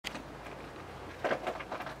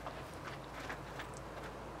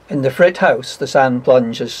In the frit house, the sand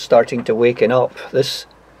plunge is starting to waken up. This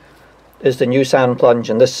is the new sand plunge,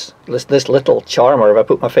 and this little charmer, if I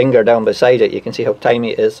put my finger down beside it, you can see how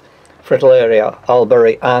tiny it is. Fritillaria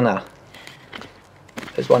alberiana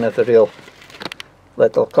is one of the real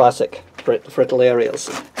little classic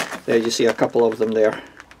fritillarias. There you see a couple of them there.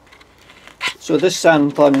 So this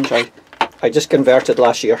sand plunge I just converted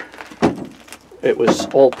last year. It was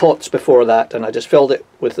all pots before that, and I just filled it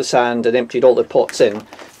with the sand and emptied all the pots in.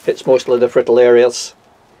 It's mostly the fritillarias.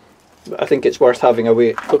 I think it's worth having a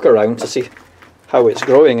wee look around to see how it's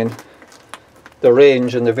growing and the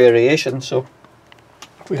range and the variation. So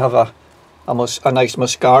we have a nice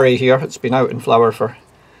muscari here. It's been out in flower for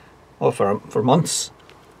months.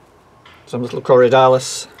 Some little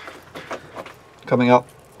corydalus coming up.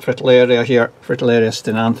 Fritillaria here, Fritillaria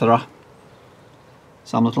stenanthera.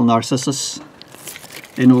 Some little narcissus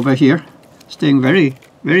in over here, staying very,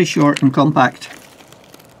 very short and compact,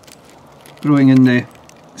 growing in the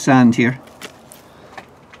sand here.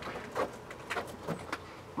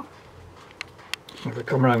 If we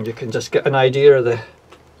come around, you can just get an idea of the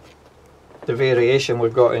variation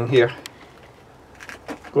we've got in here.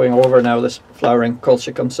 Going over now this flowering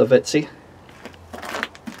Colchicum savitzi.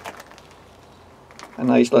 A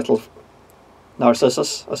nice little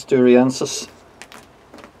Narcissus asturiensis.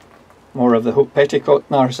 More of the hook petticoat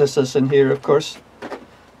narcissus in here, of course.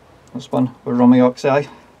 This one, Romioxii.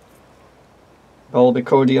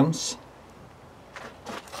 Bulbicodiums.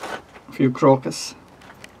 A few crocus.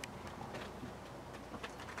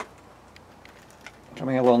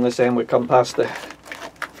 Coming along this end, we come past the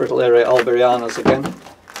Fritillaria alberianas again.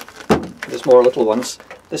 There's more little ones.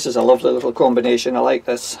 This is a lovely little combination. I like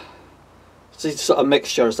this. It's these sort of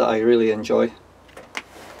mixtures that I really enjoy.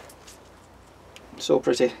 So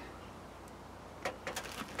pretty.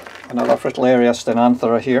 Another Fritillaria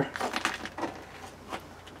stenanthera here.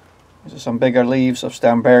 These are some bigger leaves of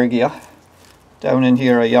Sternbergia. Down in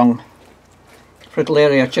here a young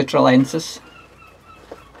Fritillaria chitralensis.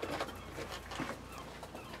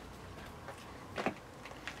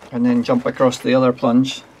 And then jump across the other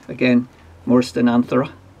plunge. Again, more stenanthera.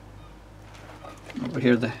 Over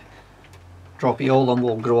here the dropiolum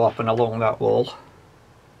will grow up and along that wall.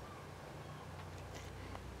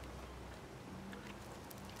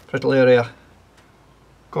 Fritillaria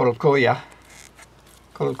corylkoii,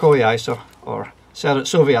 or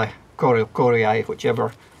Ceratsovii corylkoii,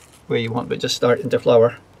 whichever way you want, but just starting to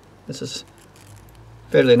flower. This is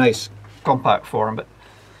fairly nice compact form, but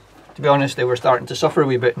to be honest they were starting to suffer a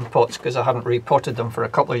wee bit in pots because I hadn't repotted them for a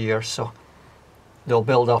couple of years, so they'll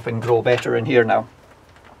build up and grow better in here now.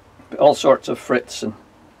 But all sorts of frits and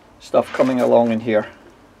stuff coming along in here.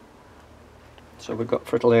 So we've got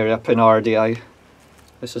Fritillaria pinardii.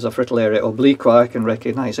 This is a Fritillaria obliqua. I can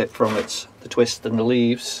recognise it from the twist in the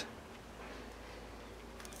leaves.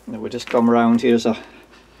 And then we just come around. Here's a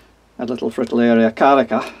little Fritillaria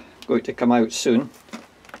carica going to come out soon.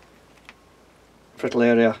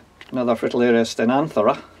 Another Fritillaria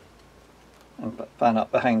stenanthera, and pan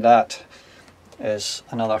up behind that is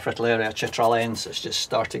another Fritillaria chitralensis. It's just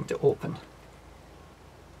starting to open.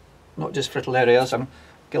 Not just Fritillarias, I'm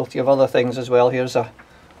guilty of other things as well. Here's a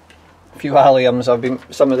few alliums.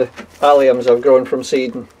 Some of the alliums I've grown from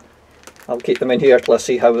seed, and I'll keep them in here till I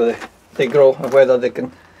see how they grow and whether they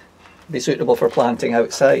can be suitable for planting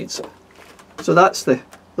outside. So that's the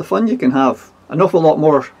fun you can have. An awful lot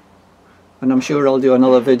more, and I'm sure I'll do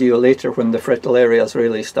another video later when the Fritillarias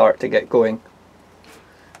really start to get going.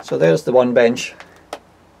 So there's the one bench,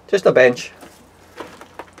 just a bench,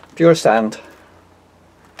 pure sand,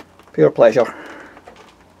 pure pleasure,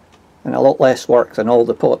 and a lot less work than all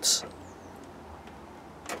the pots.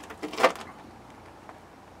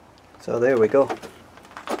 So there we go.